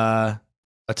obviously a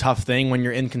tough thing when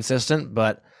you're inconsistent,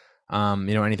 but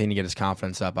anything to get his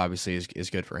confidence up obviously is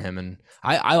good for him. And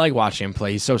I like watching him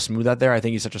play. He's so smooth out there. I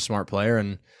think he's such a smart player,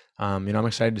 and I'm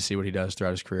excited to see what he does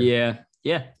throughout his career.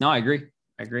 Yeah. No, I agree.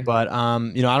 But, I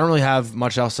don't really have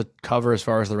much else to cover as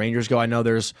far as the Rangers go. I know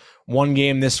there's one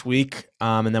game this week,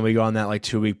 and then we go on that like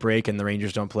 2-week break, and the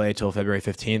Rangers don't play till February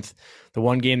 15th. The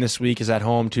one game this week is at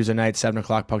home, Tuesday night,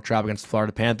 7:00 puck drop against the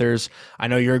Florida Panthers. I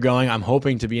know you're going. I'm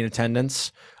hoping to be in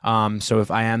attendance. So if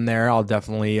I am there, I'll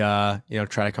definitely,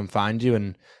 try to come find you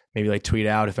and maybe like tweet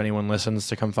out if anyone listens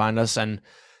to come find us. And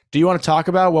do you want to talk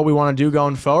about what we want to do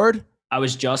going forward? I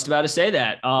was just about to say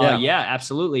that. Yeah,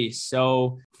 absolutely.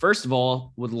 So first of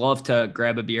all, would love to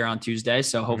grab a beer on Tuesday.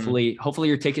 So hopefully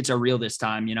your tickets are real this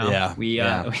time. We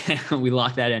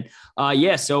lock that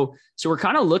in. So we're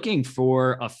kind of looking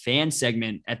for a fan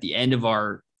segment at the end of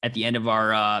our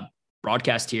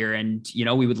broadcast here. And,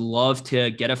 we would love to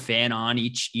get a fan on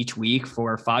each week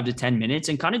for 5 to 10 minutes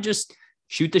and kind of just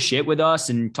shoot the shit with us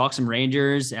and talk some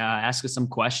Rangers, ask us some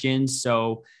questions.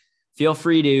 So feel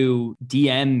free to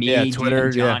DM me, Twitter,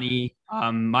 DM Johnny.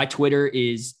 My Twitter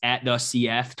is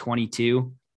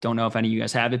 @thecf22. Don't know if any of you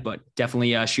guys have it, but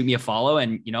definitely shoot me a follow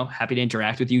and, happy to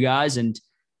interact with you guys. And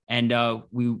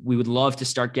we would love to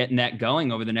start getting that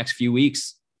going over the next few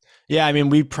weeks. Yeah. I mean,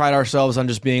 we pride ourselves on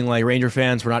just being like Ranger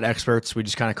fans. We're not experts. We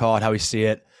just kind of call it how we see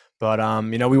it. But,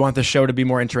 we want the show to be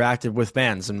more interactive with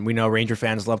fans, and we know Ranger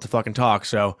fans love to fucking talk.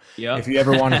 So if you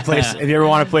ever want a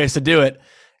place to do it,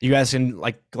 you guys can,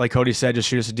 like Cody said, just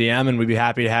shoot us a DM, and we'd be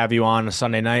happy to have you on a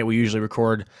Sunday night. We usually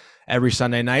record every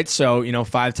Sunday night. So,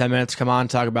 5-10 minutes, come on,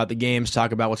 talk about the games,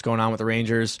 talk about what's going on with the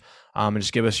Rangers, and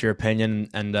just give us your opinion.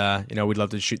 And, we'd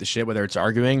love to shoot the shit, whether it's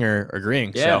arguing or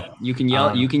agreeing. Yeah, so, you can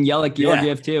yell at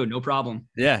Georgiev too. No problem.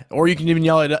 Yeah. Or you can even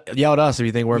yell at us if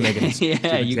you think we're making it.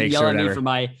 Yeah. You can yell at me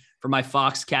for my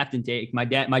Fox captain take. My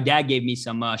dad gave me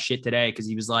some shit today because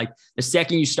he was like, the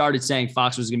second you started saying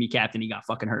Fox was going to be captain, he got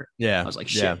fucking hurt. Yeah. I was like,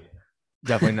 shit. Yeah.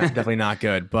 Definitely not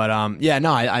good. But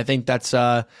I think that's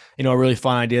a really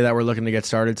fun idea that we're looking to get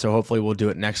started. So hopefully we'll do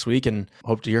it next week and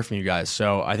hope to hear from you guys.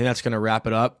 So I think that's going to wrap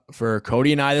it up for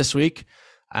Cody and I this week.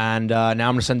 And now I'm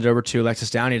going to send it over to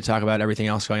Alexis Downey to talk about everything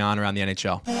else going on around the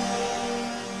NHL.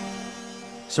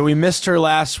 So we missed her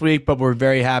last week, but we're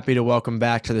very happy to welcome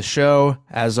back to the show,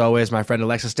 as always, my friend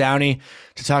Alexis Downey,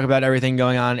 to talk about everything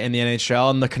going on in the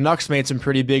NHL. And the Canucks made some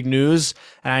pretty big news,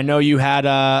 and I know you had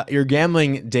your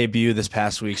gambling debut this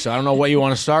past week, so I don't know what you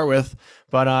want to start with,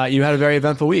 but you had a very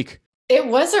eventful week. It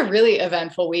was a really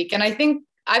eventful week, and I think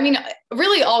I mean,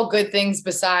 really all good things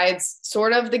besides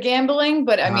sort of the gambling,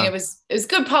 but I mean, it was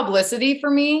good publicity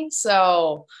for me.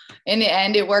 So in the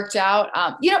end, it worked out.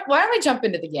 Why don't I jump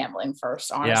into the gambling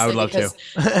first, honestly? Yeah, I would love because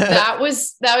to. that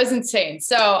was insane.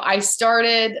 So I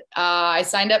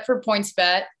signed up for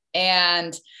PointsBet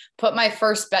and put my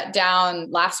first bet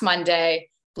down last Monday,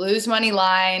 Blues money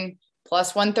line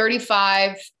plus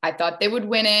 135. I thought they would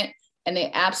win it. And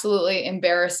they absolutely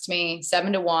embarrassed me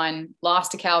 7-1,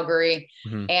 lost to Calgary.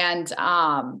 Mm-hmm. And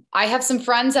I have some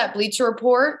friends at Bleacher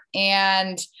Report,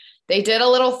 and they did a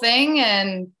little thing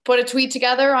and put a tweet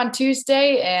together on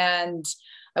Tuesday, and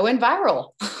I went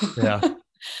viral. Yeah.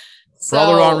 For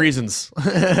all the wrong reasons.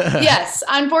 Yes,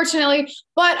 unfortunately.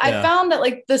 But I found that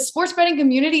like the sports betting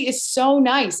community is so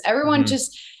nice. Everyone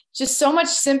just so much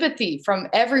sympathy from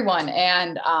everyone.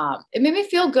 And it made me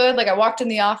feel good. Like I walked in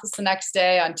the office the next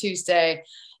day on Tuesday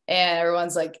and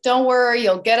everyone's like, don't worry,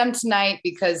 you'll get them tonight,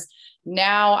 because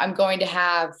now I'm going to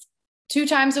have 2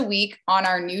 times a week on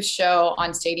our new show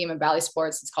on Stadium and Bally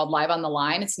Sports. It's called Live on the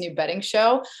Line. It's a new betting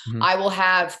show. Mm-hmm. I will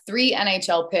have 3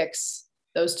 NHL picks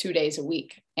those 2 days a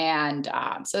week. And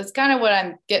so it's kind of what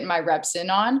I'm getting my reps in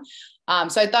on.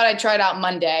 So I thought I'd try it out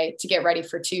Monday to get ready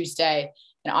for Tuesday.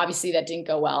 And obviously that didn't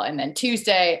go well. And then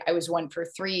Tuesday I was 1 for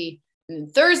 3. And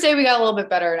then Thursday we got a little bit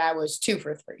better and I was 2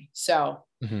 for 3. So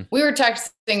we were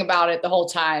texting about it the whole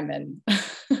time. And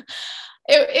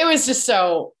it was just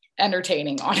so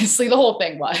entertaining. Honestly, the whole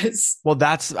thing was. Well,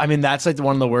 that's like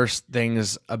one of the worst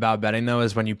things about betting though,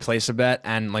 is when you place a bet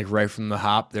and like right from the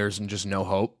hop, there's just no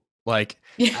hope. Like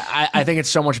I think it's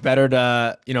so much better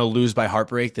to, lose by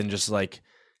heartbreak than just like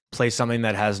play something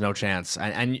that has no chance,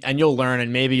 and you'll learn,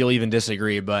 and maybe you'll even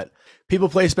disagree, but people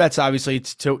place bets obviously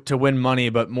to win money,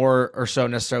 but more or so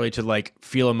necessarily to like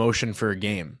feel emotion for a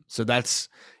game. So that's,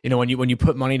 when you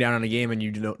put money down on a game and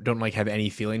you don't like have any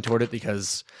feeling toward it,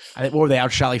 because I think, what were they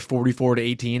outshot like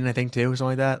 44-18, I think too, something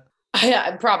like that.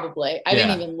 Yeah, probably. I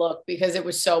didn't even look because it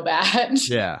was so bad.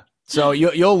 Yeah. So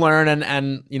you'll learn,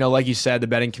 and like you said, the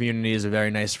betting community is a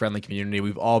very nice, friendly community.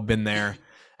 We've all been there.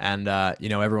 And,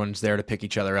 everyone's there to pick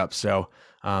each other up. So,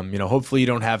 hopefully you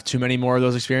don't have too many more of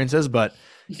those experiences, but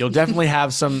you'll definitely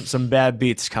have some bad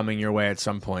beats coming your way at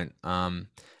some point. And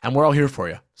we're all here for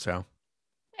you. So.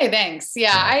 Hey, thanks.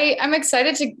 Yeah. I'm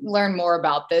excited to learn more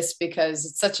about this because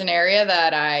it's such an area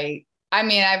that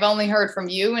I've only heard from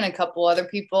you and a couple other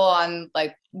people on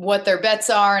like what their bets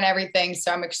are and everything. So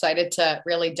I'm excited to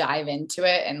really dive into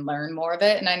it and learn more of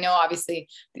it. And I know obviously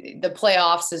the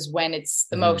playoffs is when it's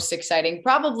the most exciting.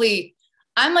 Probably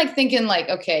I'm like thinking like,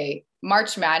 okay,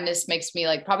 March Madness makes me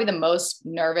like probably the most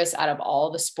nervous out of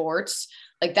all the sports.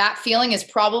 Like that feeling is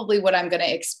probably what I'm going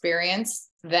to experience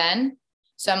then.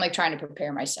 So I'm like trying to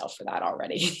prepare myself for that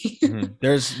already.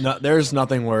 There's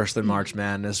nothing worse than March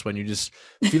Madness, when you just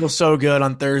feel so good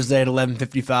on Thursday at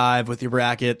 11:55 with your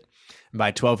bracket. And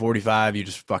by 12:45, you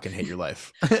just fucking hate your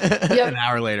life. An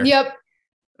hour later. Yep.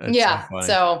 It's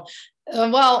so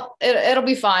well, it'll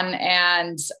be fun.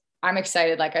 And I'm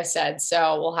excited, like I said.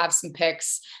 So we'll have some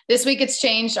picks. This week it's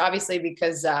changed, obviously,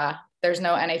 because there's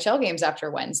no NHL games after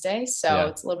Wednesday. So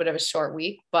it's a little bit of a short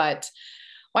week, but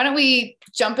why don't we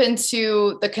jump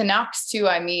into the Canucks too?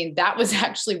 I mean, that was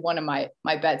actually one of my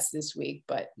bets this week,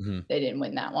 but they didn't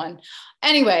win that one.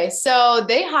 Anyway, so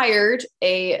they hired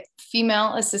a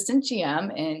female assistant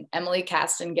GM in Emily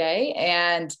Castengay,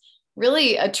 and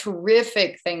really a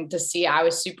terrific thing to see. I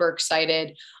was super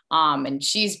excited. And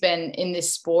she's been in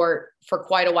this sport for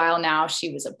quite a while now.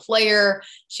 She was a player.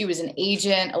 She was an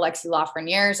agent, Alexis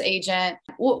Lafreniere's agent.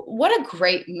 What a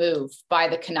great move by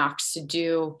the Canucks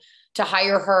to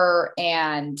hire her.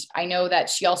 And I know that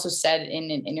she also said in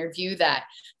an interview that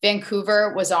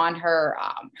Vancouver was on her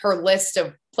list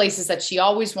of places that she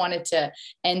always wanted to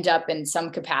end up in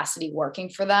some capacity working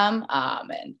for them.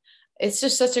 And it's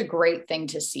just such a great thing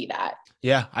to see that.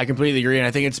 Yeah, I completely agree. And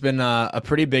I think it's been a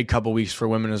pretty big couple weeks for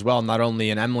women as well, not only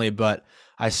in Emily, but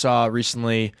I saw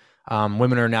recently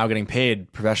women are now getting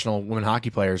paid. Professional women hockey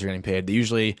players are getting paid. They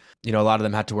usually, a lot of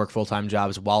them had to work full-time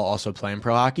jobs while also playing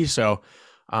pro hockey. So,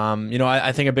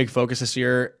 I think a big focus this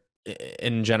year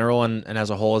in general and as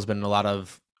a whole has been a lot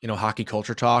of, hockey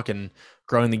culture talk and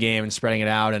growing the game and spreading it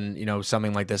out. And,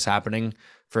 something like this happening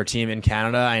for a team in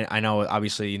Canada. I know,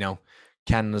 obviously,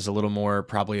 Canada's a little more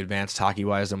probably advanced hockey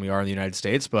wise than we are in the United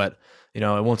States, but, it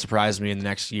won't surprise me in the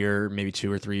next year, maybe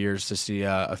 2 or 3 years, to see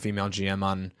a female GM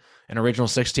on an original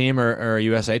 6 team or a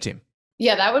USA team.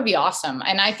 Yeah, that would be awesome.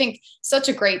 And I think such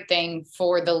a great thing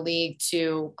for the league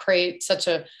to create such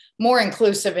a more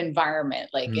inclusive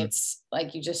environment. Like it's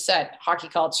like you just said, hockey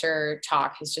culture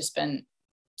talk has just been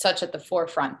such at the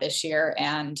forefront this year.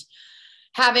 And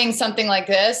having something like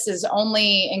this is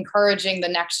only encouraging the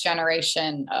next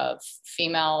generation of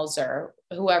females or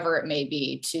whoever it may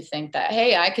be to think that,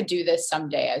 hey, I could do this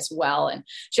someday as well. And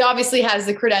she obviously has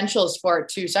the credentials for it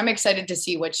too. So I'm excited to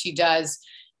see what she does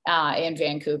in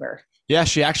Vancouver. Yeah,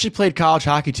 she actually played college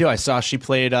hockey too. I saw she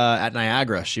played at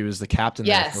Niagara. She was the captain.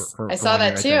 Yes, for I saw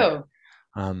that too.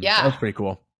 That was pretty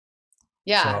cool.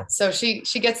 Yeah, so she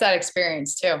gets that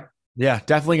experience too. Yeah,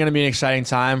 definitely going to be an exciting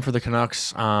time for the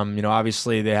Canucks.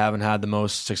 Obviously they haven't had the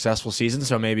most successful season,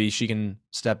 so maybe she can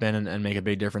step in and make a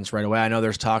big difference right away. I know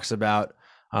there's talks about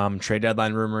trade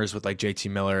deadline rumors with like JT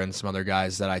Miller and some other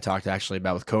guys that I talked actually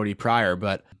about with Cody prior,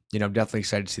 but definitely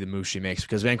excited to see the move she makes,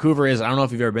 because Vancouver is, I don't know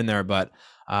if you've ever been there, but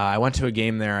I went to a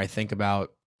game there, I think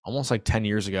about almost like 10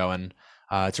 years ago. And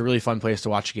it's a really fun place to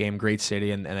watch a game, great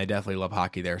city. And I definitely love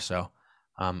hockey there. So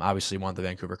obviously want the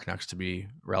Vancouver Canucks to be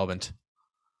relevant.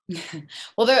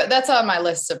 Well, that's on my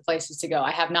list of places to go.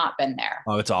 I have not been there.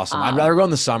 Oh, it's awesome. I'd rather go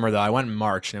in the summer though. I went in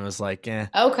March and it was like, Okay.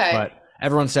 But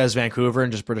everyone says Vancouver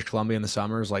and just British Columbia in the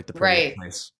summer is like the prettiest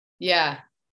place. Yeah.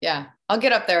 I'll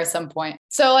get up there at some point.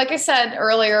 So like I said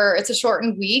earlier, it's a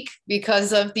shortened week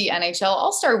because of the NHL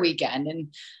All-Star Weekend.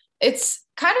 And it's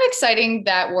kind of exciting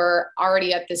that we're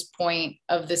already at this point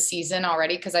of the season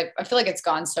already, because I feel like it's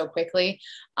gone so quickly.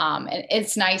 And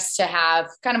it's nice to have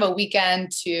kind of a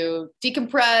weekend to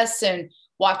decompress and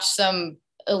watch some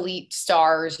elite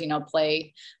stars,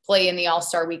 play in the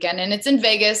All-Star Weekend. And it's in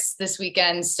Vegas this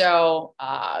weekend. So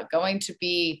going to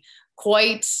be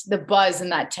quite the buzz in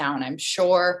that town, I'm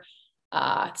sure.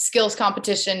 Skills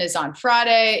competition is on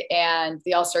Friday and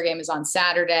the All-Star game is on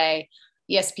Saturday.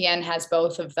 ESPN has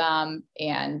both of them,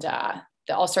 and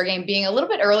the All-Star game being a little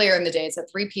bit earlier in the day. It's at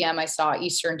 3 p.m. I saw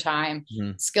Eastern time.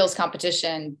 Skills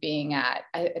competition being at,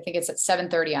 I think it's at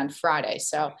 7:30 on Friday.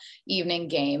 So evening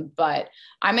game, but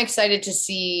I'm excited to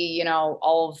see,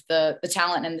 all of the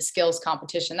talent in the skills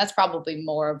competition. That's probably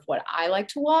more of what I like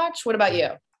to watch. What about you?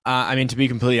 To be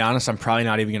completely honest, I'm probably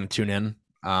not even going to tune in.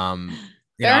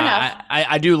 Fair enough.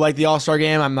 I do like the All-Star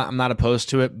game. I'm not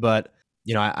opposed to it, but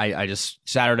I just,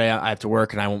 Saturday I have to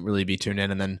work and I won't really be tuned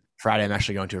in. And then Friday I'm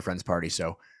actually going to a friend's party.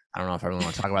 So I don't know if I really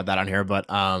want to talk about that on here, but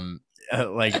I'm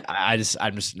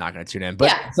just not going to tune in.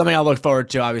 But something I'll look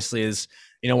forward to obviously is,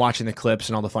 watching the clips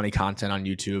and all the funny content on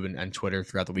YouTube and Twitter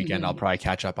throughout the weekend. I'll probably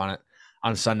catch up on it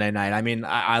on Sunday night.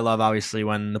 I love obviously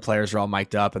when the players are all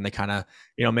mic'd up and they kind of,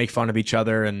 make fun of each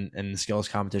other and the skills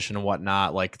competition and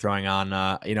whatnot, like throwing on,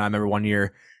 I remember one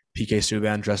year PK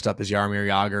Subban dressed up as Jaromir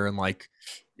Jagr and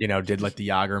did like the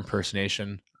Jagr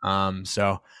impersonation.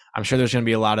 So I'm sure there's going to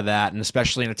be a lot of that. And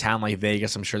especially in a town like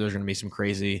Vegas, I'm sure there's going to be some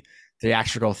crazy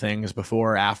theatrical things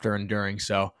before, after, and during.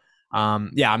 So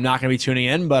I'm not going to be tuning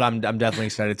in, but I'm definitely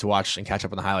excited to watch and catch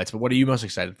up on the highlights. But what are you most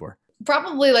excited for?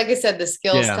 Probably, like I said, the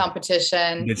skills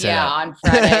competition. On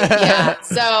Friday.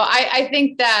 So I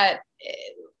think that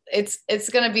it's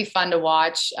going to be fun to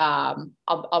watch.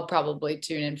 I'll probably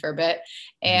tune in for a bit.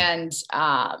 And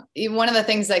one of the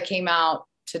things that came out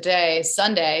today,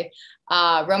 Sunday,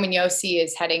 Roman Josi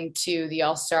is heading to the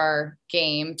All-Star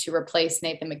game to replace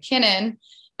Nathan MacKinnon.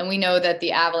 And we know that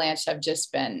the Avalanche have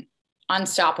just been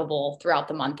unstoppable throughout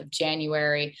the month of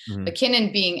January.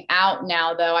 MacKinnon being out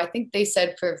now, though, I think they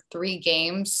said for 3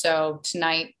 games. So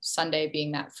tonight, Sunday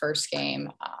being that first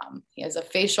game, he has a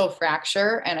facial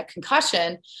fracture and a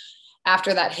concussion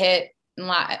after that hit in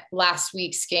last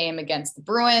week's game against the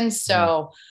Bruins.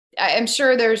 So I'm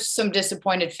sure there's some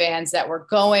disappointed fans that were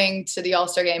going to the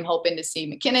All-Star game hoping to see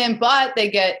MacKinnon, but they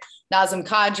get Nazem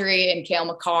Kadri and Cale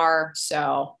Makar.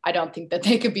 So I don't think that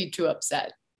they could be too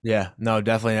upset. Yeah, no,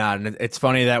 definitely not. And it's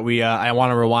funny that I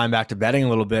want to rewind back to betting a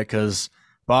little bit, because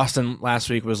Boston last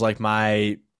week was like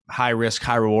my high risk,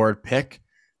 high reward pick.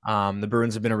 The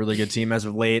Bruins have been a really good team as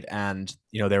of late. And,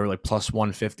 they were like plus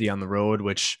 150 on the road,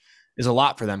 which is a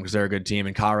lot for them because they're a good team.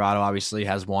 And Colorado obviously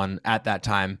has won at that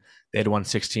time. They had won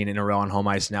 16 in a row on home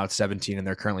ice. Now it's 17 and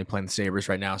they're currently playing the Sabres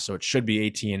right now. So it should be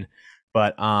 18,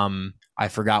 but I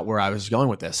forgot where I was going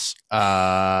with this.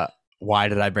 Why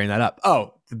did I bring that up?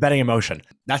 Oh, the betting emotion.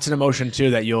 That's an emotion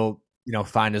too that you'll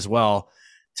find as well.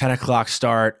 10 o'clock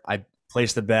start. I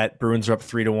placed the bet. Bruins are up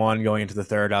 3-1 going into the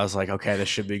third. I was like, okay, this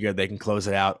should be good. They can close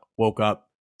it out. Woke up,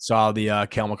 saw the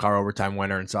Cale Makar overtime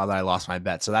winner, and saw that I lost my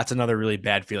bet. So that's another really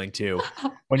bad feeling too.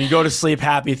 When you go to sleep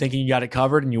happy thinking you got it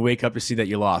covered and you wake up to see that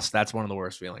you lost, that's one of the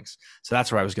worst feelings. So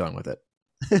that's where I was going with it.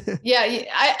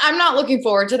 I'm not looking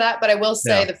forward to that, but I will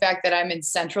say the fact that I'm in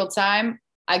Central Time,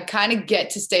 I kind of get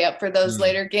to stay up for those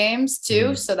later games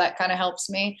too. So that kind of helps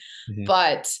me,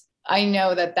 but I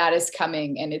know that is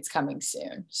coming and it's coming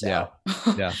soon. So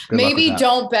maybe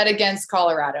don't bet against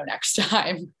Colorado next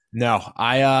time. No,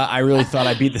 I really thought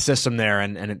I beat the system there,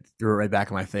 and it threw it right back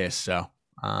in my face. So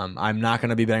I'm not going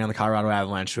to be betting on the Colorado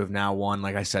Avalanche, who have now won,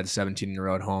 like I said, 17 in a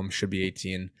row at home. Should be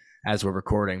 18 as we're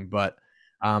recording. But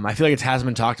I feel like it hasn't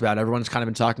been talked about. Everyone's kind of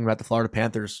been talking about the Florida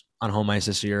Panthers on home ice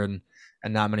this year, and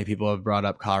not many people have brought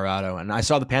up Colorado. And I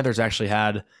saw the Panthers actually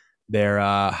had their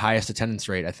highest attendance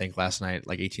rate, I think, last night,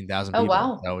 like 18,000 people.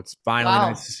 Wow. So it's finally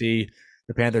nice to see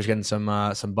the Panthers getting some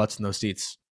butts in those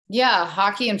seats. Yeah,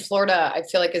 hockey in Florida, I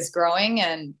feel like, is growing.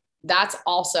 And that's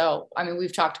also, I mean,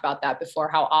 we've talked about that before,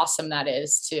 how awesome that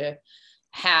is to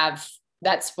have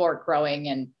that sport growing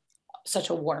in such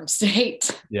a warm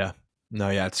state. Yeah. No,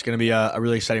 yeah, it's going to be a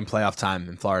really exciting playoff time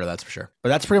in Florida, that's for sure. But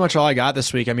that's pretty much all I got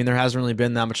this week. I mean, there hasn't really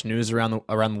been that much news around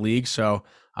the league, so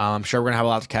I'm sure we're going to have a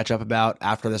lot to catch up about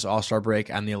after this All-Star break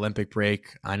and the Olympic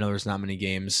break. I know there's not many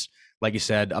games, like you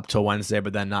said, up till Wednesday,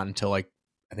 but then not until, like,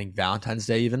 I think Valentine's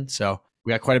Day even. So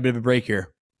we got quite a bit of a break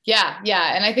here. Yeah.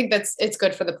 And I think it's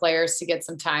good for the players to get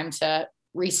some time to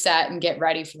reset and get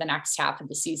ready for the next half of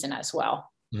the season as well.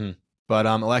 Mm-hmm. But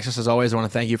Alexis, as always, I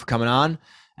want to thank you for coming on.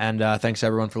 And thanks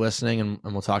everyone for listening, and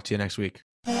we'll talk to you next week.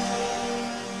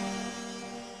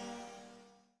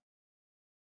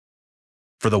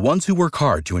 For the ones who work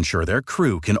hard to ensure their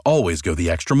crew can always go the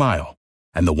extra mile,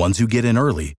 and the ones who get in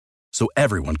early so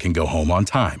everyone can go home on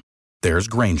time, there's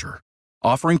Grainger,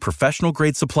 offering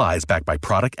professional-grade supplies backed by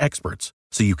product experts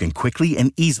so you can quickly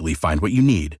and easily find what you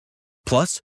need.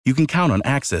 Plus, you can count on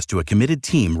access to a committed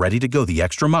team ready to go the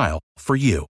extra mile for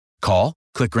you. Call,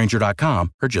 click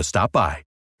Grainger.com, or just stop by.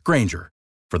 Grainger,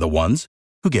 for the ones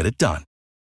who get it done.